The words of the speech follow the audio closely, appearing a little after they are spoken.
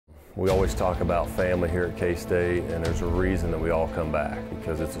We always talk about family here at K-State, and there's a reason that we all come back,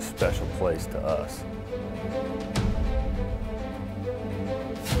 because it's a special place to us.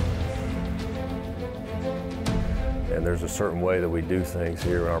 And there's a certain way that we do things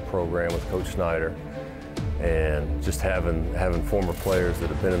here in our program with Coach Snyder. And just having former players that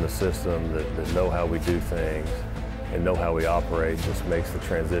have been in the system, that know how we do things and know how we operate, just makes the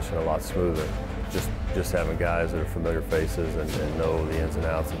transition a lot smoother. Just having guys that are familiar faces and know the ins and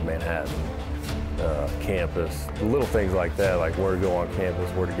outs of Manhattan, campus, little things like that, like where to go on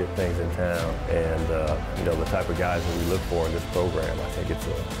campus, where to get things in town, and you know, the type of guys that we look for in this program. I think it's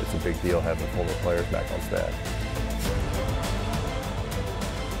a big deal having former players back on staff.